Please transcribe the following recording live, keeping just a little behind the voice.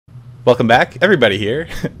Welcome back, everybody here.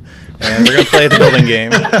 And we're going to play the building game.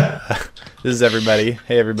 This is everybody.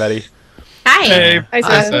 Hey, everybody. Hi. Hey. Hi,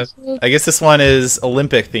 Seth. I guess this one is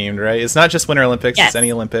Olympic themed, right? It's not just Winter Olympics, Yes. It's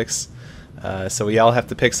any Olympics. So we all have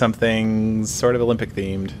to pick something sort of Olympic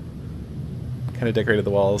themed. Kind of decorated the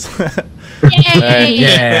walls. Yay!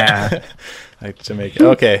 Yeah. Like Jamaica.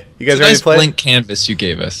 Okay, you guys It's a ready nice to play? blank canvas you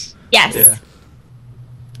gave us. Yes. Yeah.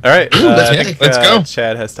 All right, let's go.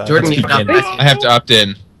 Chad has to. Jordan, Let's you got begin. I have to opt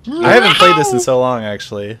in. I haven't played this in so long,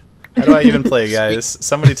 actually. How do I even play, guys?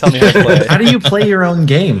 Somebody tell me how to play. How do you play your own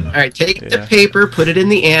game? All right, take the Yeah. paper, put it in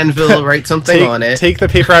the anvil, write something on it. Take the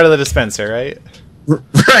paper out of the dispenser, right?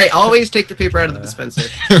 Right, always take the paper out of the dispenser.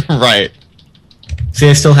 Right. See,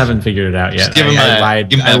 I still haven't figured it out yet. Just give him I that- lied.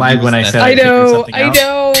 give him I that lied when I business. said I I figured know, something I out.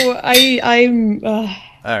 know. I'm.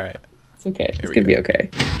 All right. It's okay. Here It's we gonna be go. okay.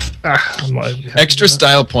 Extra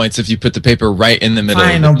style points if you put the paper right in the middle.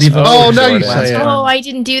 Fine, of I'll it. be the Oh, Jordan. nice. Oh, I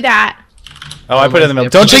didn't do that. Oh, I put it in the middle.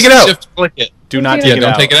 Don't take it out. Shift click it. Do not Yeah, take Yeah, it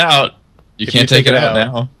don't out. take it out. You If can't you take it out out-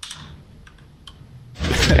 now.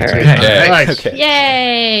 All right. Okay. Okay.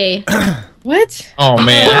 Yay! What? Oh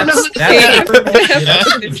man.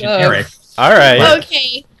 Generic. All right.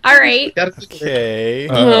 Okay. All right. Okay.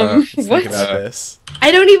 Uh, Let's what? think about this.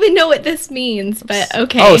 I don't even know what this means, but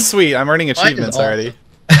okay. Oh, sweet. I'm earning achievements awesome. already.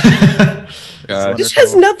 God. This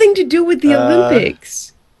has nothing to do with the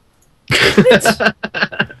Olympics.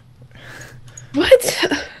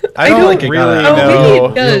 What? I don't like it, really oh, maybe know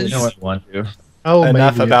it does. You know what I want to. Oh,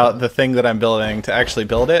 enough maybe. about the thing that I'm building to actually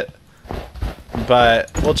build it, but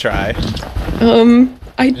we'll try.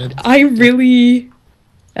 I really.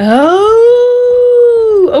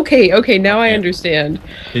 Oh. Okay. Now I understand.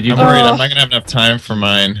 Did you? I'm worried I'm not gonna have enough time for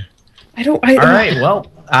mine. I don't. All right. Well,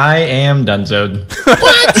 I am donezoed.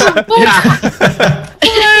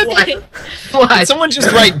 Did someone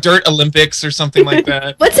just write Dirt Olympics or something like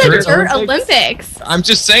that? What's a Dirt dirt Olympics? Olympics? I'm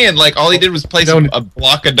just saying, like, all he did was place Don't- a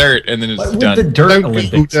block of dirt and then it's What would done. the Dirt Don't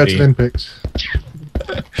Olympics Olympics be? Olympics.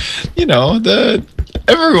 You know,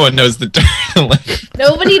 everyone knows the Dirt Olympics.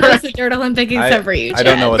 Nobody knows the dirt Olympic except for you. I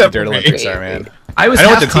don't know what the Dirt Except for me. Olympics are, man. I was I know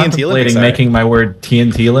what half the TNT Olympics contemplating are. making my word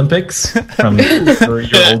TNT Olympics from for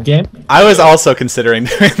your old game. I was also considering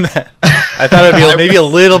doing that. I thought it would be maybe a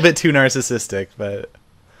little bit too narcissistic, but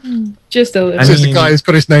Just a little. I This is mean, the guy who's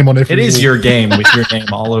got his name on It every is wall. your game with your name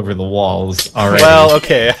all over the walls already. well,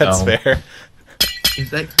 okay, that's So- fair. Is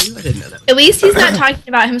that you? I didn't know that. At least he's not talking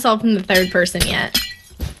about himself in the third person yet.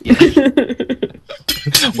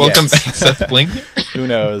 Welcome Yes. back, Seth Blink. Who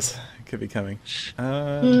knows? It could be coming.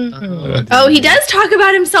 Oh, he does talk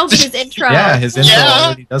about himself in his intro. Yeah, his intro Yeah.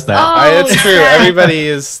 already does that. Oh, It's true. yeah. Everybody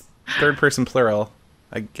is third person plural,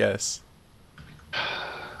 I guess.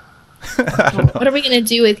 I don't know. What are we gonna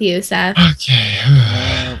do with you, Seth?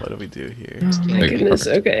 Okay. What do we do here? My goodness.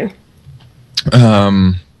 Okay.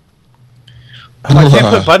 Um. Oh, I can't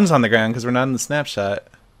put buttons on the ground because we're not in the snapshot.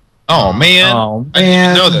 Oh man. Oh, I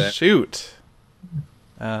didn't know that. Shoot.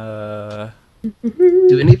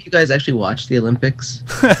 Do any of you guys actually watch the Olympics?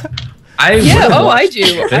 Yeah. Oh, I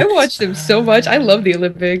do. I watch them so much. I love the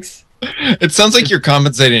Olympics. It sounds like you're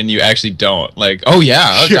compensating and you actually don't. Like, oh yeah,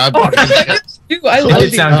 oh, God. Dude, I It love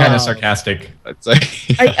did sound kind Oh. of sarcastic. It's like,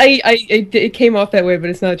 it came off that way, but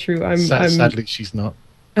it's not true. I'm Sadly, she's not.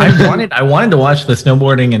 I wanted to watch the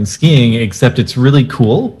snowboarding and skiing, except it's really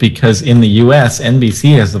cool because in the U.S.,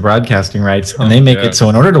 NBC has the broadcasting rights, and they make yeah. it so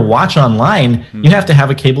in order to watch online, you have to have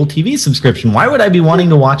a cable TV subscription. Why would I be wanting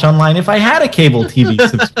to watch online if I had a cable TV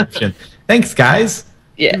subscription? Thanks, guys.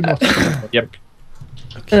 Yeah. Yep.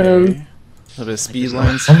 Okay. A little bit of speed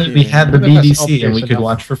lines. Only we had the Well, that's BBC and we obvious could enough.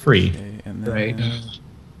 watch for free. Okay, and then,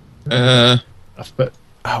 Right. But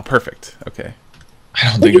Oh, perfect. Okay. I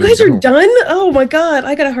don't Oh, think you it was guys are gonna- done? Oh my god,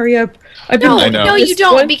 I gotta hurry up. I've been No, I know. no, you this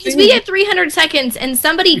don't, one because thing- we get 300 seconds, and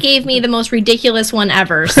somebody gave me the most ridiculous one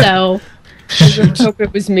ever. So I hope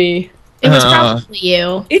it was me. it was Uh. probably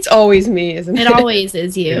you. It's always me, isn't it? It always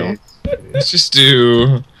is you. Let's just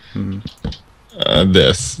do Hmm.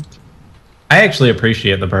 this. I actually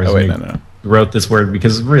appreciate the person Oh, wait, who no. wrote this word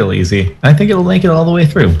because it's real easy. I think it'll make it all the way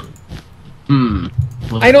through. Well,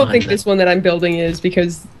 I don't fine think then. this one that I'm building is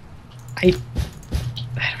because I don't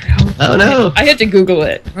know. Oh no! I had to Google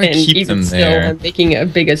it, Why and keep even them still, there? I'm making a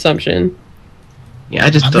big assumption. Yeah, I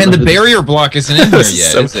just don't Man, know the who this- barrier block isn't in there This is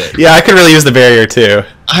yet, so- is it? Yeah, I could really use the barrier too.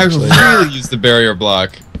 I really use the barrier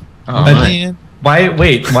block. Oh, But- man. Why?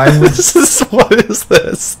 Wait. Why would? What is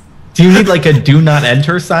this? Do you need like a "Do Not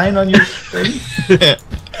Enter" sign on your thing?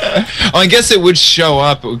 Oh, I guess it would show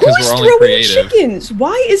up because Who's we're only throwing creative. chickens?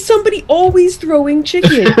 Why is somebody always throwing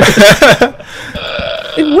chickens?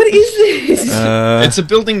 And what is this? It's a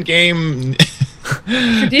building game.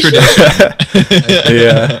 Tradition.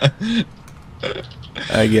 Yeah.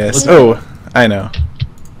 I guess. Oh, I know.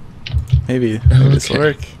 Maybe this will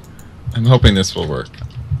work. I'm hoping this will work.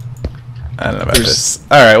 I don't know about this.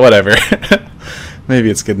 Alright, whatever. Maybe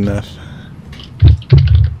it's good enough.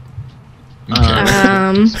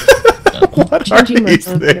 Okay. What are Changing my these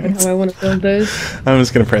confidence things? how I want to build those. I'm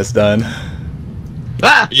just gonna press done.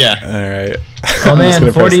 Yeah. Alright. Oh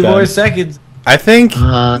man, 40 more seconds. I think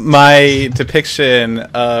my depiction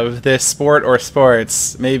of this sport or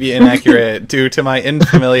sports may be inaccurate due to my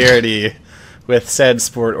unfamiliarity with said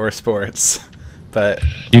sport or sports. But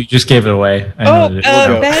You just gave it away. I Oh, know that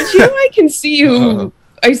go. Badge, I can see you.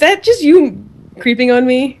 Is that just you creeping on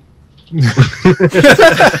me?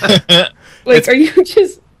 Like, are you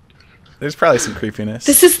just... there's probably some creepiness.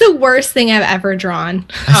 This is the worst thing I've ever drawn.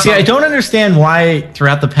 See, I don't understand why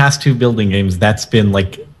throughout the past 2 building games that's been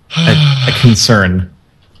like a concern.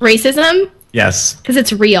 Racism? Yes. Because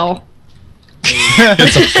it's real.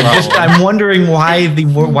 I'm wondering why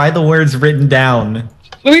the words written down.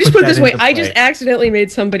 Let me just put it that this way. into I play. just accidentally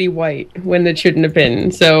made somebody white when it shouldn't have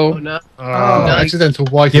been. So Oh no. Accidental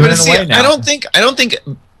white. Give But it see, away now. I don't think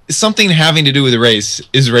something having to do with race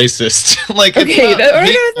is racist. Like, Okay, it's not alright,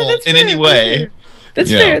 hateful that's in fair, any way.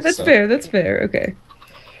 that's Yeah, fair. That's so- fair. That's fair. Okay.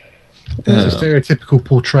 It's a stereotypical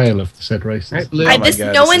portrayal of the said races. Right, Blue. I, my this,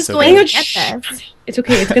 God, no this one's is so going to bad. get this. It's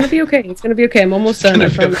okay. It's gonna be okay. It's gonna be okay. I'm almost done. I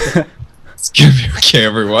promise. It's gonna be okay,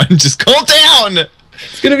 everyone. Just calm down.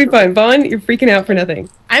 It's gonna be fine. Vaughn, you're freaking out for nothing.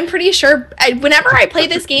 I'm pretty sure. Whenever I play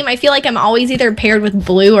this game, I feel like I'm always either paired with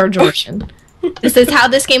Blue or Jordan. This is how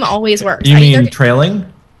this game always works. You I mean either,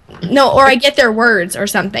 trailing? no, or I get their words or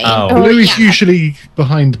something. Oh. Blue is yeah. usually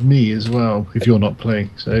behind me as well if you're not playing.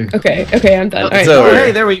 So Okay. Okay. I'm done. All right. So- Oh,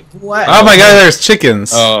 hey, there we. What? Oh my god, there's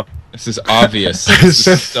chickens. Oh, this is obvious. This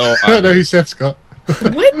is so I don't know who obvious. Seth's got.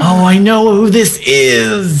 What? Oh, I know who this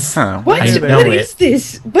is. Huh, What? I why know are What they- it. is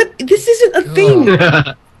this? What? This isn't a thing.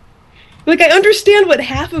 Like, I understand what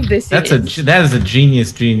half of this That is. is a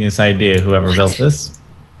genius idea. Whoever built this.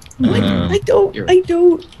 Like, Um, I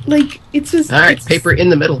don't like. It's just. All right, it's- paper in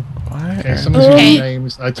the middle. Why Okay, are- someone's Okay. got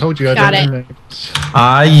names. I told you I Got don't it. know names.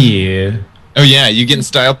 Ah, yeah. Oh yeah, you getting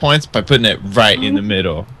style points by putting it right in the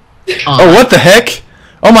middle. Oh, what the heck?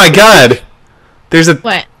 Oh my god! There's a.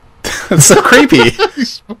 What? It's so creepy.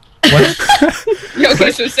 What?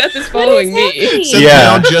 Okay, so Seth is following me. happening? So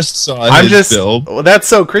Yeah. now just saw I'm his just. build. Well, that's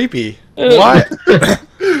so creepy. What?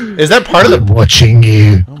 Is that part of I'm the? watching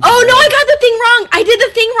you. Oh no, I got the thing wrong. I did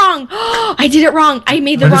the thing wrong. I did it wrong. I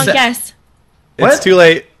made the What is wrong that? guess. It's What? too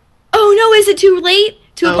late. Oh no, is it too late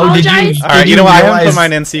to Oh, did you- apologize? All right, Did you know what? I haven't put realize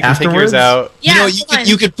mine in, so you can take yours afterwards? out. Yeah, you know, hold on.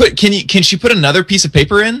 you could put. Can she put another piece of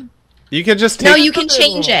paper in? You can just take. No, you can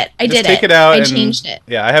change it. I just did take it. it out. I and- changed it.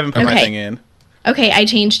 Yeah, I haven't put my Okay. thing in. Okay, I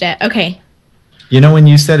changed it. Okay. You know when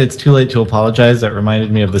you said it's too late to apologize, that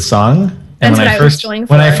reminded me of the song. And That's when what I I was first going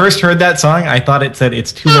when I for. first heard that song, I thought it said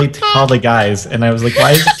it's too late to call the guys, and I was like,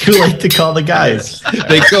 why is it too late to call the guys?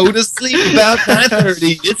 They go to sleep about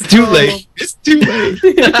 9:30. It's too late. It's too late.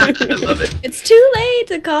 I love it. It's too late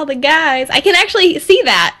to call the guys. I can actually see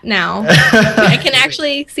that now. I can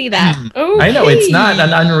actually see that. Oh, I know it's not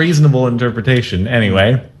an unreasonable interpretation.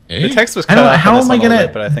 Anyway, The text was I cut don't know, off how in this am I one a little gonna-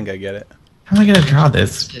 bit, but I think I get it. how am I gonna draw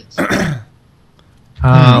this? this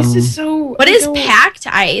Um, is so. What I is don't- packed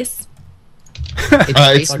ice?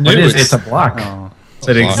 It's What what new. is it's a block Oh,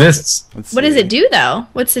 that exists? let's What does see. it do though?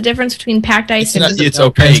 What's the difference between packed ice It's, not, and it's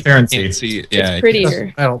okay. Transparency. You can't see it. Yeah, It's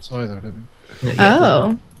prettier. Else either. I don't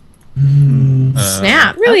know. Oh,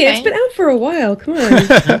 snap. Really, Okay. it's been out for a while. Come on.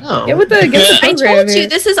 Oh. Get with the I program told here. you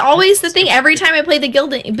this is always the thing. Every time I play the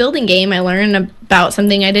building game, I learn about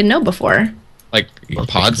something I didn't know before. like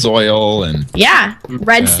Podsoil and Yeah,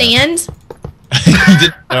 red Yeah. sand. you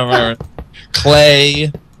didn't know, clay.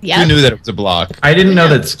 Who Yeah. knew that it was a block? I didn't know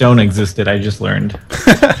that stone existed. I just learned.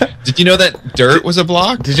 Did you know that dirt was a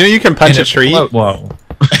block? Did you know you can punch And a it tree? float. Whoa,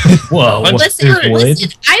 whoa! Listen, There's wood? listen,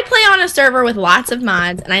 I play on a server with lots of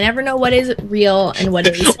mods, and I never know what is real and what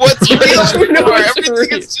is. What's real No, anymore? it's Everything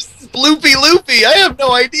real. is just loopy loopy. I have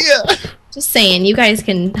no idea. Just saying, you guys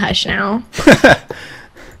can hush now.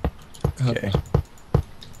 Okay.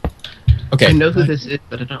 Okay. I know who this is,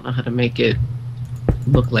 but I don't know how to make it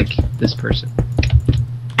look like this person.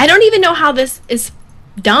 I don't even know how this is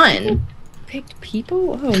done. Picked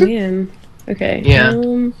people? Oh man. Okay. Yeah.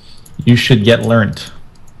 You should get learnt.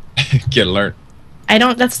 Get alert. I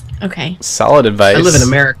don't. That's okay. Solid advice. I live in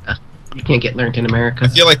America. You can't get learned in America. I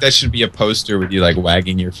feel like that should be a poster with you like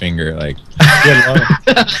wagging your finger, like.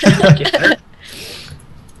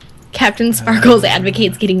 Captain Sparkles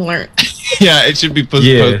advocates getting learnt. Yeah, it should be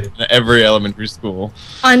posted in every elementary school.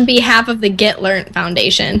 On behalf of the Get Learnt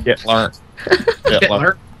Foundation. Get learned. Get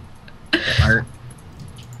learned.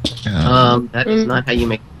 That is not how you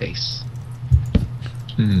make a face.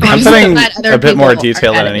 I'm putting a bit more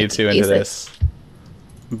detail than I need to into this.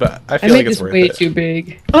 But I feel like it's worth it. way too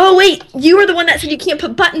big. Oh wait, you were the one that said you can't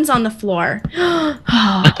put buttons on the floor.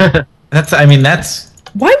 That's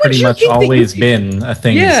Why would pretty you much think that always you been a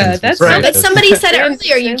thing. Yeah, since that's we right. started But this. somebody said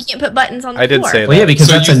earlier you can't put buttons on the I did floor. say that. Well, yeah, because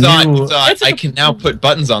So that's you a thought, new. you thought I can now put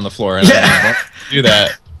buttons on the floor, and I won't do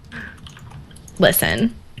that.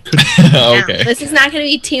 Listen. Okay. This is not going to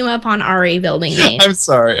be team up on RE building game. I'm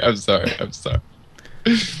sorry.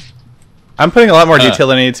 I'm putting a lot more detail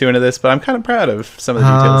than I need to into this, but I'm kind of proud of some of the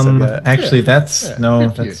details I've got. Actually, that's too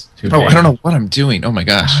big. Oh, I don't know what I'm doing. Oh my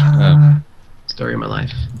gosh. Story of my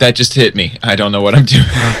life. That just hit me. I don't know what I'm doing.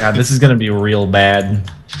 Oh god, this is gonna be real bad.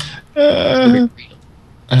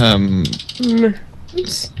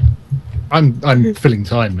 I'm filling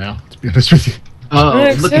time now, to be honest with you. Oh,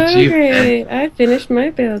 I'm look at you. sorry. I finished my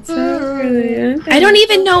build so early. I don't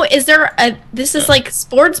even know. Is there a? This is like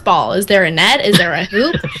sports ball. Is there a net? Is there a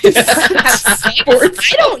hoop?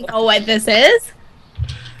 I don't know what this is.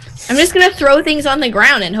 I'm just gonna throw things on the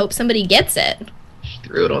ground and hope somebody gets it.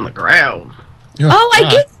 Threw it on the ground. Oh, I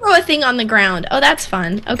did throw a thing on the ground. Oh, that's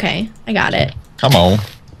fun. Okay, I got it. Come on. There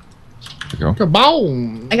you go. Come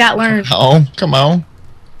on. I got learned. Oh, come on.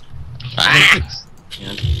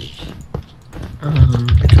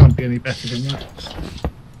 It can't be any better than that.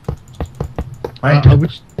 Right. I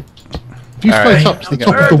would. If you float Alright. up to the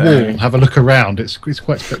top of the wall and have a look around, it's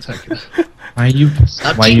quite spectacular. Why you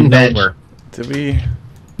cheating, Ben. nowhere? Did we?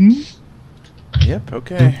 Hmm? Yep.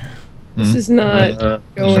 Okay. This is not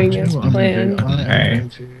going as planned.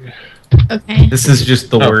 Alright. Okay. This is just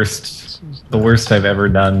the worst. The worst I've ever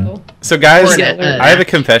done. So, guys, Yeah. I have a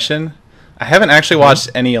confession. I haven't actually watched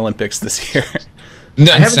any Olympics this year. No,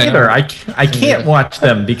 I haven't either. I can't watch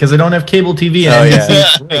them because I don't have cable TV and Oh,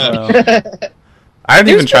 NBC. yeah. I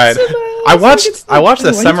haven't even tried. I watched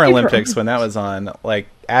the Summer Olympics when that was on, like,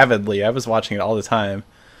 avidly. I was watching it all the time,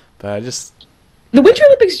 but I just. The Winter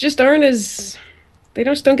Olympics just aren't as. They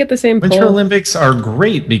just don't get the same Winter pull. Olympics are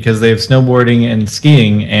great because they have snowboarding and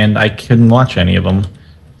skiing, and I couldn't watch any of them.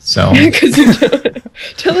 So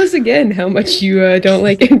Tell us again how much you don't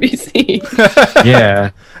like NBC. yeah,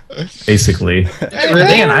 basically.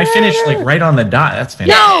 Man, I finished like right on the dot. That's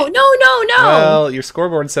fantastic. No, no, no, no. Well, your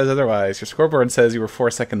scoreboard says otherwise. Your scoreboard says you were 4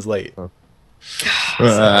 seconds late.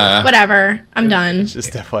 Whatever. I'm done.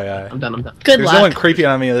 Just FYI. I'm done. Good There's no one luck. creepy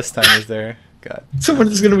on me this time, is there? God. Someone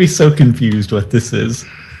is gonna be so confused what this is.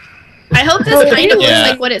 I hope this kind of looks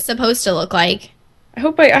like what it's supposed to look like. I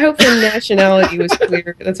hope the nationality was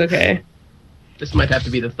clear. That's okay. This might have to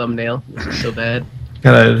be the thumbnail. This is so bad.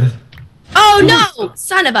 Gotta. Oh no!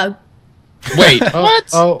 Son of a. Wait, what?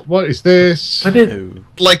 Oh, what is this? What did? Ooh.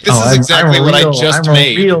 Like, this is I'm exactly what I real- just I'm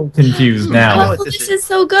made. real confused now. Oh, this is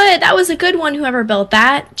so good. That was a good one. Whoever built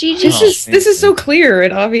that. GG. This is so clear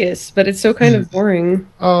and obvious, but it's so kind of boring.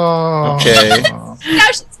 Oh. Okay. Now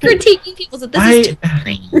she's critiquing people. So this is. I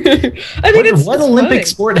mean, it's what it's Olympic fine.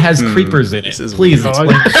 sport has creepers in it? This is Please weird.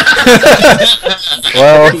 explain.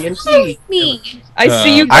 Well, Me. I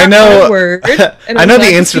see you got I know- my word. And I I'm know the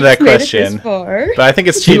glad answer to you've that made it question. this far. but I think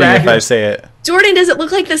it's cheating if I say it. Jordan, does it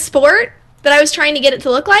look like the sport that I was trying to get it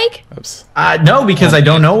to look like? Oops. No, because I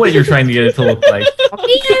don't know what you're trying to get it to look like.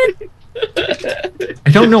 Man,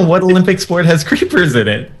 I don't know what Olympic sport has creepers in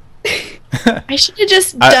it. I should have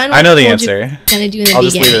just done. I know the what I told you answer. Gonna do in the I'll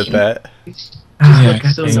just leave it beginning. at that.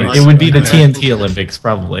 So Anyway, nice. it would be the TNT Olympics,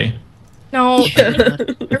 probably. No, I really want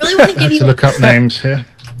to I give have you. to look up names here.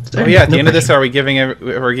 Oh yeah, at the end of this, are we giving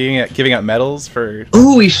out medals for?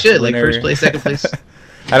 Ooh, we should. Like, winner? first place, second place.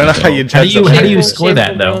 I don't know how you judge. How do something. you score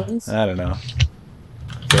that, though? I don't know.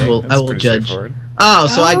 I will that's pretty judge. straightforward. Oh,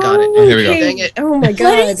 so I got it. Here we go. Dang it. Oh my What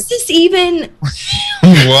god. is this even?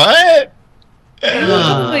 What?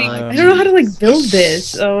 I don't know how to like build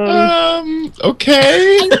this.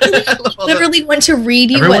 Okay. Literally want to read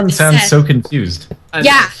you Everyone what this sounds said. so confused.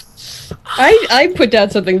 Yeah. I put down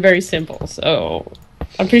something very simple, so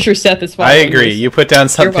I'm pretty sure Seth is fine. I agree. You put down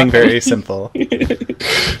something welcome. very simple.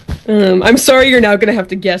 I'm sorry you're now gonna have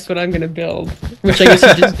to guess what I'm gonna build, which I guess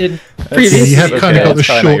you just did Yeah, previously. you have kind of got the It's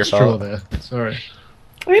probably not your short straw fault. there. Sorry.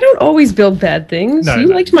 I don't always build bad things. No, You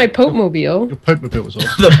no. liked my Pope Mobile. Your Pope-mobile was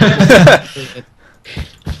awesome.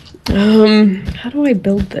 How do I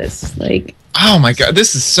build this? Like, Oh my god,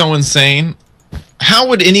 this is so insane. How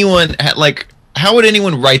would anyone how would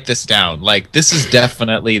anyone write this down? Like, this is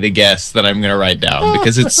definitely the guess that I'm gonna write down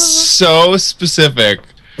because it's so specific.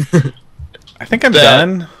 I think I'm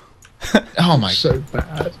done. Oh my. So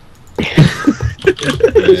bad.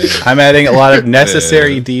 I'm adding a lot of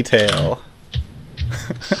necessary detail.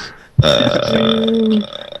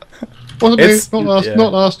 Wasn't It's- me. Not last. yeah.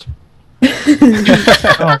 Not last.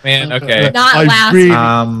 Oh man. Okay. Not I last. really,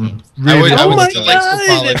 I would, Oh my still like to God.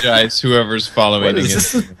 apologize whoever's following What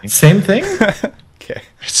is against me. Same thing? Okay.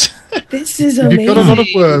 This is if you've got a lot of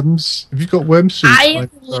amazing. worms, if you've got worm soup, I I'm am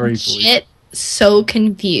sorry for you. legit so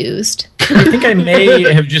confused. I think I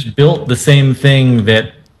may have just built the same thing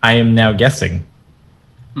that I am now guessing.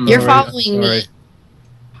 You're Sorry, following me. sorry.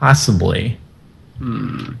 Possibly.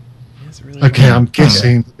 Okay, I'm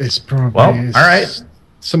guessing it's probably. Well, is all right. I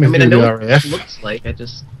Something mean, to I do know with what it RAF. looks like. I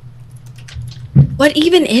just. What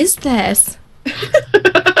even is this?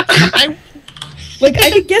 Like,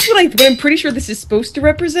 I could guess what I'm pretty sure this is supposed to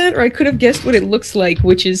represent, or I could have guessed what it looks like,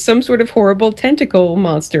 which is some sort of horrible tentacle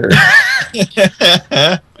monster.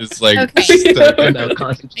 It's like. Okay. stuck in No, there.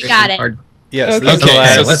 concentrating Got it. hard. Yes. Okay. This is the Okay, so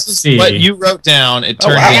last. let's this is see. what you wrote down. It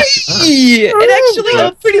turned wow. into. It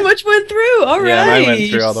actually pretty much went through. All right. Yeah, mine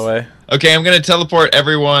went through all the way. Okay, I'm gonna teleport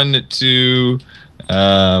everyone to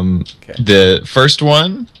the first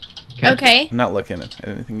one. Okay. I'm not looking at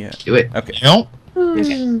anything yet. Do it. Okay. Nope. Wow.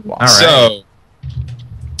 All right. So,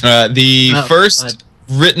 the Oh, first God.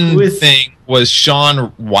 written Who is- thing was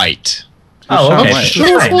Sean White. Oh, Sean okay. White.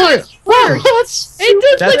 Sure, Fine. why? It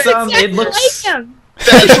does That's, look it exactly looks- like him.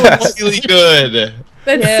 That's really good.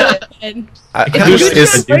 That's Yeah.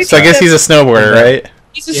 so good. So I guess he's a snowboarder, right?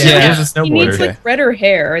 He's a Yeah. snowboarder. He's a He needs snowboarder. like redder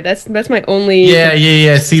hair. That's my only.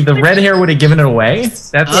 Yeah. See, the red hair would have given it away.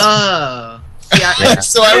 That's Oh. Yeah.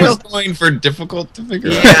 So I was going for difficult to figure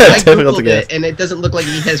Yeah, out. I Difficult to googled guess. it, and it doesn't look like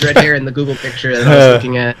he has red hair in the Google picture that I was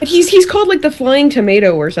looking at. But he's called like the flying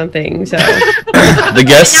tomato or something. So The Now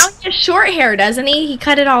guess. he has short hair, doesn't he? He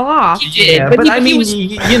cut it all off. yeah, But but he- I he mean, was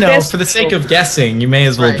you know, best- for the sake of guessing, you may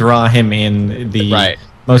as well Right. draw him in the Right.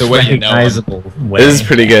 most The way you know him. recognizable way. This is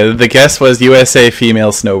pretty good. The guess was USA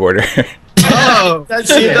female snowboarder. Oh.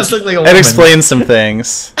 See, it does look like a It woman. explains some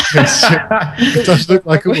things. It does look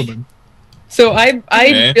like a woman. so I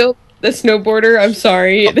Okay. built the snowboarder. I'm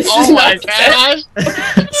sorry. This is Oh my not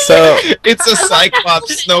gosh! So, It's a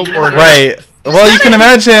Cyclops snowboarder. right. Well, you can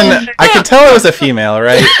imagine. I could tell it was a female,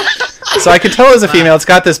 right? So I could tell it was a female. It's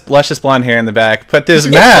got this luscious blonde hair in the back, but this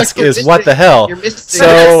mask you're is what the missing- hell. You're missing.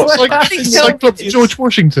 So, It's like Cyclops George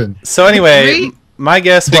Washington. so anyway, Right? my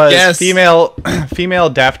guess The was guess- female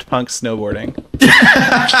Daft Punk snowboarding.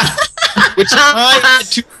 Which I had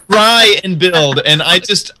to try and build, and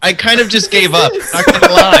I kind of just gave up. Not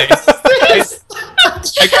gonna lie.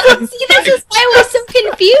 I couldn't See, this is why I was so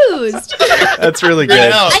confused. That's really figure it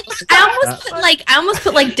good. out. I almost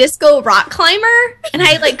put like disco rock climber, and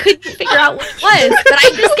I like couldn't figure out what it was, but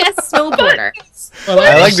I just guessed snowboarder.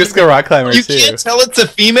 I like Disco Rock Climber You too. can't tell it's a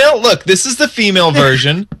female. Look, this is the female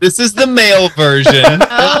version. This is the male version.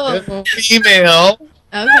 Oh, Female.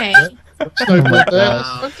 okay. Snowboard there.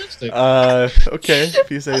 Wow. Fantastic. Okay,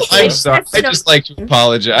 if you say I'm so. sorry. I just like to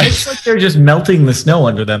apologize. It's like they're just melting the snow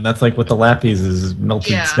under them. That's like what the lappies is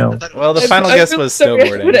melting Yeah. snow. Well, the I'm- final I'm guess really was sorry I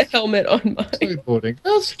put a snowboarding. helmet on mine. Snowboarding.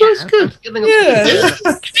 That's good. Feeling Yeah. okay. Kind The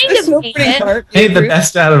of hate snowboarding it. part. Made the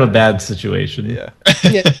best out of a bad situation. Yeah.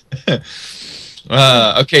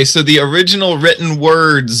 Okay, so the original written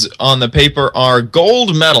words on the paper are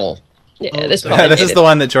gold medal. Yeah, this Yeah, this is the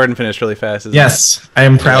one that Jordan finished really fast. Isn't Yes, I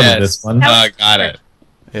am proud Yes. of this one. Got it. it?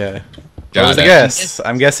 Yeah. What Got was the it. guess?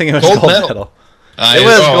 I'm guessing it was Gold gold medal. medal. It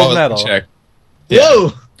was gold medal. Check.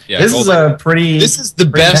 Whoa! Yeah, This gold is medal. a pretty. This is the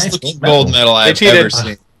pretty best nice looking gold gold medal They I've cheated. ever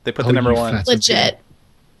seen. They put Oh, the number you one. fat. Legit.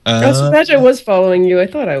 I was glad I was following you. I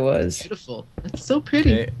thought I was. Beautiful. That's so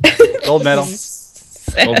pretty. Okay. Gold medal.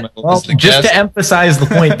 Gold medal Well, is the just best. to emphasize the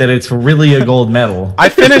point that it's really a gold medal. I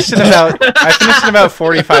finished in about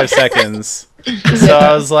 45 seconds. So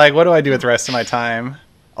I was like, what do I do with the rest of my time?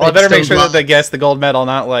 Well, I It's better make so sure long. that they guess the gold medal,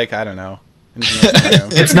 not like, I don't know.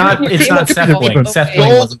 It's not. It's not Seth Bling. Okay. Seth Bling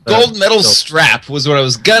Gold wasn't the- gold medal strap was what I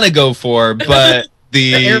was gonna go for, but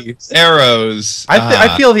the arrows.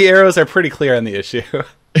 I feel the arrows are pretty clear on the issue.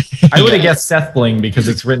 I would have guessed Seth Bling because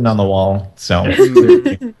it's written on the wall. So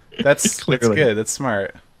That's Clearly. good. That's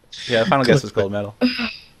smart. Yeah, the final guess was gold medal.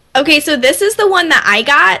 Okay, so this is the one that I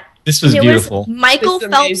got. this was It beautiful. was Michael This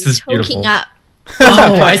is Phelps amazing. This is choking beautiful. up.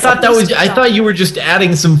 Oh, I thought that was. I thought you were just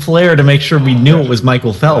adding some flair to make sure we knew it was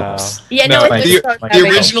Michael Phelps. Yeah, No, no, Right. it was The- The Michael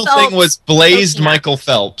original Phelps thing was blazed choking up. Michael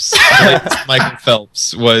Phelps. Blazed Michael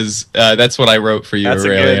Phelps was that's what I wrote for you, That's a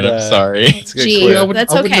Aurelian. good, I'm sorry. It's a good Gee. clue. I wouldn't,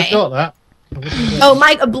 That's I wouldn't okay. have got that. I wouldn't have got Oh,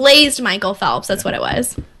 Mike, blazed Michael Phelps. That's what it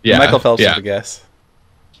was. Yeah, Michael Phelps yeah. is the guess.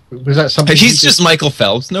 that. Was that something? He's you just Michael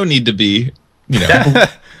Phelps. No need to be, you know.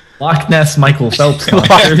 That, Loch Ness Michael Phelps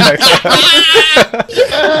concert.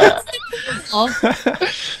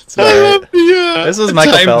 This was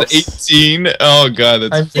Michael Phelps. 18. Oh god,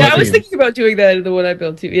 that's Yeah, I was thinking about doing that in the one I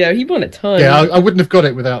built too. Yeah, he won a ton. Yeah, I wouldn't have got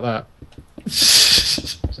it without that.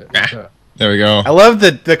 there we go. I love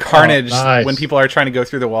the carnage nice. when people are trying to go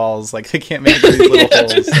through the walls. Like they can't make it through these little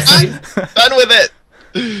holes. Done with it.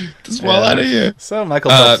 Just wall out of here. So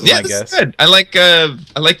Michael Phelps, yeah, I this guess. is good. I like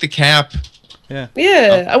the cap. Yeah.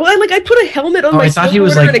 Well, I put a helmet on my I thought he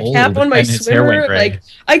was, snowboarder like, and a cap old on my and his hair went swimmer. gray. Like,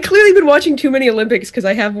 I clearly been watching too many Olympics because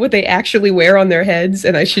I have what they actually wear on their heads,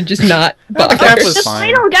 and I should just not bother. cap was The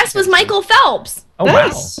fine. final guess was Michael Phelps. Oh,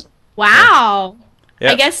 Nice. Wow.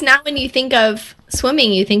 Yep. I guess now when you think of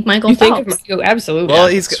swimming, you think Michael You think Phelps. of Michael, absolutely. Well,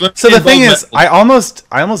 Swim so the and thing gold is, medals.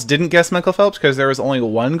 I almost didn't guess Michael Phelps because there was only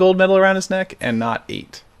 1 gold medal around his neck and not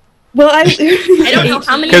 8. well, I don't know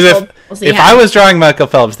how many Because gold medals he if has. I was drawing Michael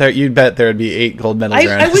Phelps, you'd bet there would be 8 gold medals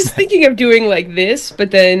around I his was neck. thinking of doing like this, but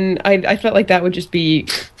then I felt like that would just be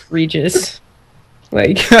egregious.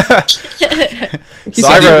 Like, he's So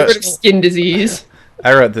I got wrote- rid of skin disease.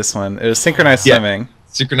 I wrote this one. It was synchronized Yeah. swimming.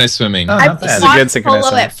 Synchronized swimming. Oh, I not bad. is a good watched synchronized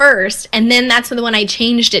polo swim. at first, and then that's when I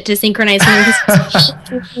changed it to synchronized swimming. 'Cause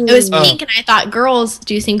it was pink, and I thought girls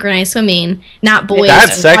do synchronized swimming, not boys.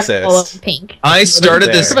 That's and water polo sexist. Pink. I started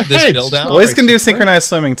there. this build out. Boys can do synchronized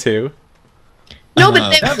swimming too. No, but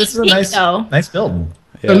Yeah, they're this is a pink nice, though. nice build.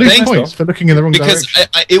 Yeah. lose Thanks, points for looking in the wrong Because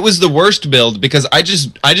direction. it was the worst build because I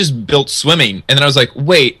just built swimming and then I was like,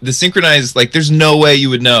 wait, the synchronized, like there's no way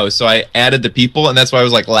you would know, so I added the people and that's why I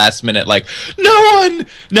was like last minute like no one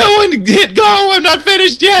hit go, I'm not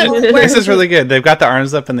finished yet. This is really good. They've got the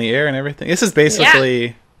arms up in the air and everything. This is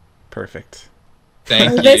basically perfect.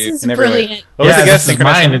 Thank you. This is In every way. brilliant. What was Yeah, the guess? this is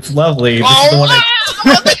Synchronized mine. swimming? It's lovely. This is the one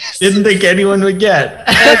I didn't think anyone would get.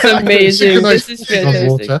 That's amazing. This is Synchronized on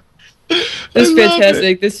fantastic. water. This is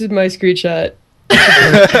fantastic. This is my screenshot.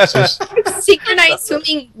 Synchronized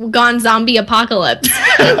swimming gone zombie apocalypse.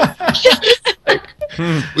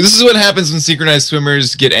 This is what happens when synchronized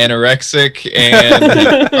swimmers get anorexic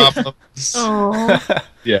and problems. Oh,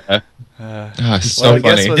 Yeah. So well, I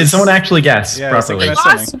guess funny. was- Did someone actually guess Yeah, properly?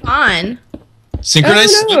 synchronized- lost Vaughn.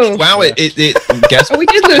 Synchronized Oh, no. swimming. Wow, it guess Oh, we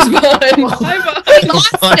did lose one. Bye We bye. lost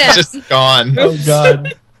it's him. just gone. Oh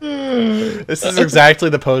god. This is exactly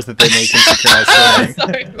the pose that they make in synchronized swimming.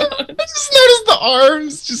 Sorry, Vaughn. I just noticed the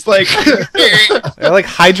arms just like They're like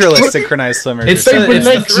hydroless synchronized swimmers. It's or the-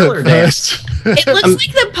 something. it's the thriller dance. It looks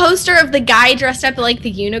like the poster of the guy dressed up like the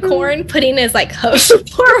unicorn, putting his like hooves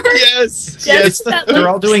forward. yes. Just Yes. that They're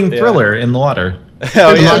all doing Yeah. Thriller in the water.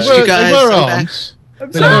 Oh They yeah. were- you guys, they were I'm back. arms.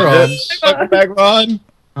 I'm They were sorry. arms. Welcome back, Ron.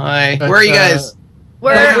 Hi. But, Where are you guys?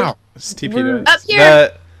 We're It's TP to it. Up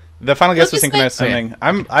here. The final guess Look was this synchronized way. swimming.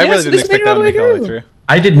 I Yeah, really so didn't this expect made it that all to the make way it all the way through. through.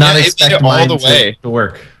 I did not Yeah, it made expect it all mine the way. to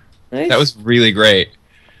work. Nice. That was really great.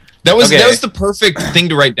 That was Okay. the perfect thing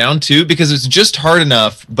to write down too, because it's just hard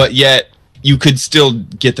enough, but yet you could still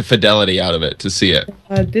get the fidelity out of it to see it.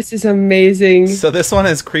 This is amazing. So this one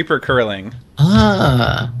is creeper curling.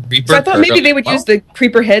 Ah. So I thought maybe they would use the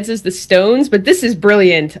creeper heads as the stones, but this is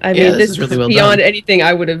brilliant. I Yeah, mean, this this is is really well beyond done. anything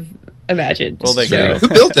I would have imagined. Well, they So- go. Who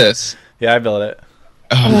built this? Yeah, I built it.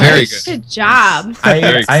 Oh, very good. Good job.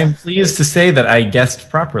 Very I am pleased to say that I guessed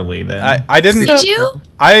properly then. I didn't. Did you?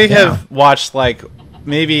 I have watched like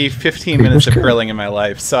maybe 15 minutes of curling in my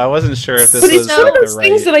life, so I wasn't sure if this But was it's one of the those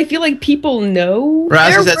things right. that I feel like people know.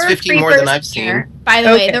 Razz, that's were 15 more than creepers I've in here. seen. By the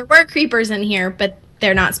way, Okay. there were creepers in here, but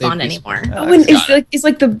they're not spawned They'd be anymore. Oh, and is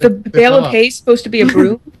like the bale of hay supposed to be a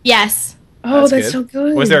broom? Yes. Oh, That's that's so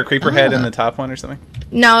good. Was there a creeper head in the top one or something?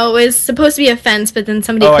 No, it was supposed to be a fence, but then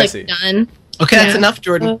somebody Oh, I clicked see. done. Okay, that's Yeah. enough,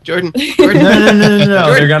 Jordan. Oh. Jordan. no, Jordan.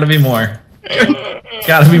 no. There gotta be more.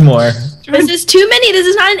 Gotta be more. This is too many. This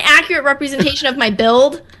is not an accurate representation of my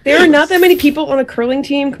build. There are not that many people on a curling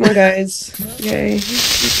team. Come on, guys. Yay.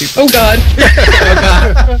 Oh, God.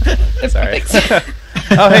 Sorry.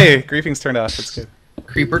 Oh, hey, griefing's turned off. That's good.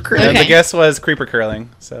 Creeper And curling. the Okay. guess was creeper curling,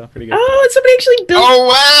 so pretty good. Oh, and somebody actually built. Oh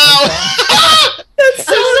wow! That's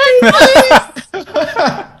so nice.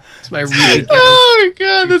 That's my really Oh my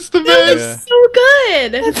god, that's the best. Yeah. So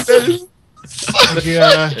good.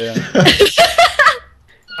 Yeah. Yeah.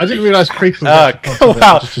 I didn't realize creeper. was actually part of it.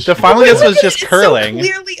 Wow. It was just- The final guess was Look at just it, it's curling. So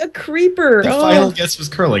clearly a creeper. The Oh. final guess was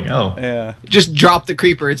curling. Oh. Yeah. Just drop the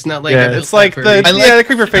creeper. It's not like Yeah, I built It's like that the for me. I like- the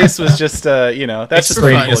creeper face was just you know, that's It's just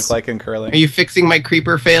what fine. people look like in curling. Are you fixing my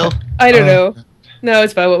creeper fail? I don't know. No,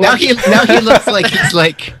 it's fine. Now he looks like he's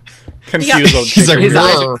like Confused little He's like, creeper. his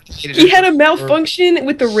eyes "Grr." are He had a malfunction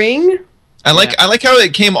with the ring. I like how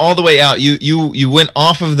it came all the way out. You went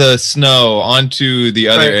off of the snow onto the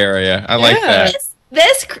other Right. area. I like Yeah. that.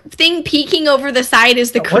 This thing peeking over the side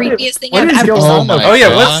is the creepiest thing I've ever your seen. my Oh yeah,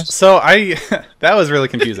 gosh. that was really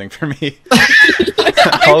confusing for me.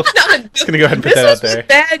 I'm just gonna go ahead and put that out there. This was a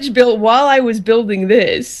badge built while I was building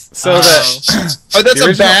this. So that Oh, that's The a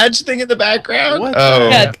original- badge thing in the background? What? Oh.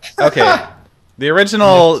 Yeah. okay, the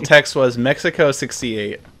original text was Mexico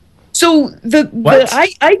 68. So What?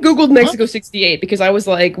 I googled Mexico 68 because I was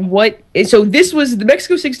like, what? So this was the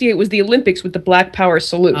Mexico 68 was the Olympics with the Black Power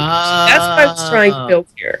salute. That's what I was trying to build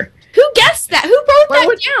here. Who guessed that? Who wrote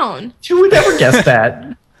that down? Who would ever guess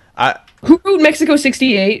that? Who wrote Mexico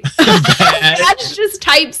 68? That just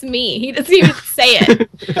types me. He doesn't even say it.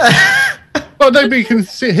 Well, nobody can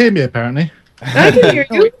hear me apparently. I can hear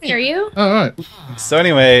you. Hear you? All right. So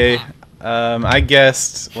anyway, I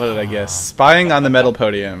guessed. What did I guess? Spying on the metal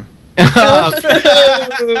podium.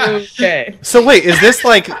 Okay. So wait, is this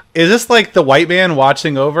like the white man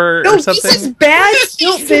watching over No, or something? this is bad.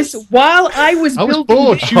 Built this while I was I was building.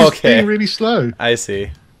 bored. This. She was Okay. being really slow. I see.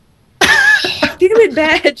 Damn it,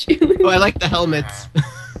 badge. Oh, I like the helmets.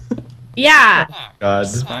 Yeah. God.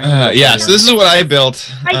 Yeah, so this is what I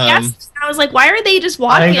built. I guessed. I was like, why are they just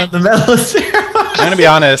walking? Spying on the metal ceremony. I'm gonna be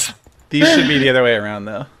honest. These should be the other way around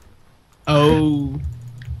though. Oh.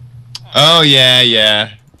 Oh, yeah,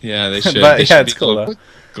 they should. But They yeah, should it's be cool little-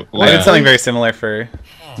 though. cool, I did yeah. something very similar for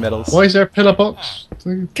medals. Why is there a pillar box?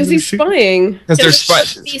 Because he's spying. Because there's spy.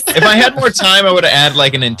 If I had more time, I would have added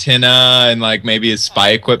like an antenna and like maybe his spy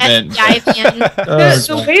equipment.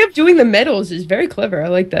 The way of doing the medals is very clever. I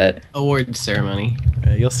like that. Award ceremony.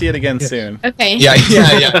 You'll see it again soon. Okay. Yeah.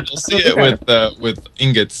 You'll see it with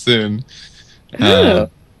ingots soon.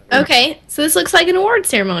 Okay. So this looks like an award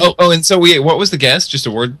ceremony. And so what was the guess? Just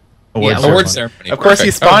award Award ceremony. Of course,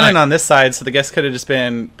 he's Perfect. spawning on this side, so the guess could have just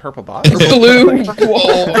been purple box. Blue.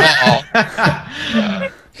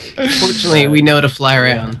 Fortunately, we know to fly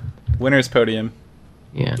around. Winner's podium.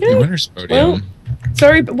 Yeah. The winner's podium.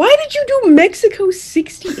 Sorry, but why did you do Mexico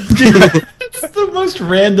 68? It's the most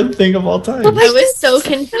random thing of all time. I was so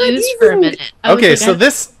confused for a minute. I was Okay, like, so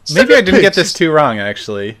this maybe I didn't get this too wrong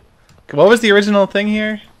actually. What was the original thing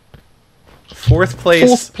here? Fourth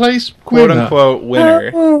place, quote winner. unquote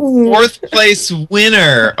winner. Fourth place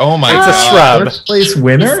winner. Oh my It's a god. shrub. First place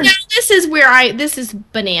winner? Now this is where this is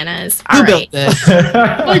bananas. All Who right. built this?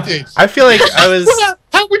 I did. I feel like I was.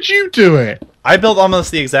 How would you do it? I built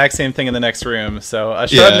almost the exact same thing in the next room. So a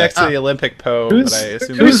shrub Yeah. next to the Olympic po. Whose, But I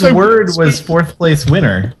assume whose so- word was fourth place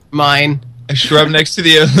winner? Mine. A shrub next to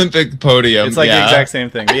the Olympic podium. it's like the yeah. exact same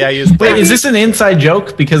thing. But yeah, I used. Wait, is this an inside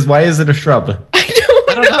joke? Because why is it a shrub?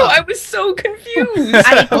 I don't know. know. I was so confused.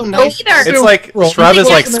 I Oh, don't nice. know either. It's like shrub is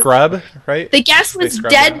like Yeah. scrub, right? The guess was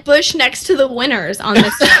scrub dead it. bush next to the winners on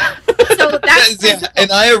this. So that's Yeah,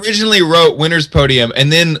 and I originally wrote winner's podium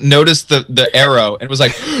and then noticed the arrow and was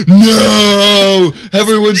like, no,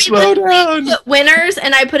 everyone slow down. put winners,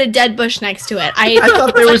 and I put a dead bush next to it. I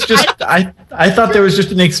thought there was just I thought there was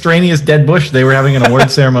just an extraneous dead bush. They were having an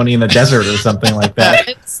award ceremony in the desert or something like that.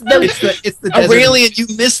 It's the, It's the desert. Aurelian, you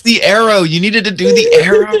missed the arrow. You needed to do the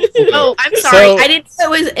arrow. oh, I'm sorry. So- I didn't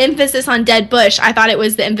know it was emphasis on dead bush. I thought it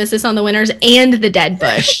was the emphasis on the winners and the dead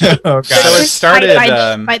bush. Oh, So God. it started.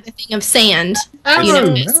 by the thing of sand. You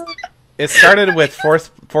know, It started with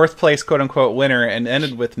fourth place quote unquote winner and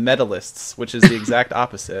ended with medalists, which is the exact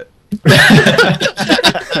opposite.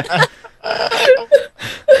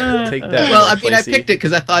 Take that. Well, I mean, I Placey. picked it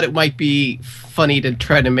because I thought it might be funny to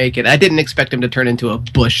try to make it. I didn't expect him to turn into a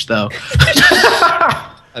bush, though.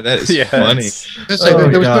 That is Yeah, funny. it's- Let's Oh, say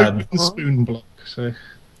there was God. no wooden spoon block. So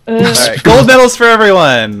All right, gold medals for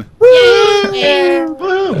everyone. yeah.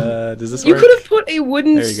 Does this You work? could have put a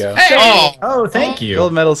wooden. There you go. Oh, thank you.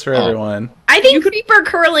 Gold medals for everyone. I think creeper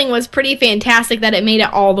curling was pretty fantastic that it made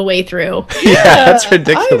it all the way through. Yeah, that's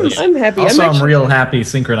ridiculous. I'm happy. Also, I'm actually- real happy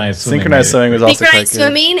synchronized swimming. Synchronized made it. swimming was also quite Synchronized good.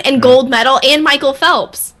 swimming and gold medal and Michael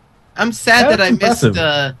Phelps. I'm sad that That's I missed.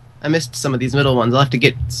 impressive. I missed some of these middle ones. I'll have to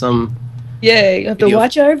get some. Yeah, you have to Video.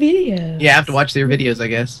 watch our video. Yeah, I have to watch their videos, I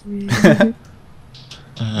guess.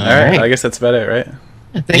 All right, I guess that's about it, right?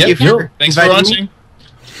 Thank Yep. you for Thanks for inviting me. watching.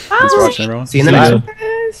 Thanks for watching, everyone. See you in the See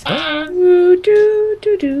next ya. one. Do, do,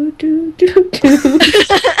 do, do, do, do, do.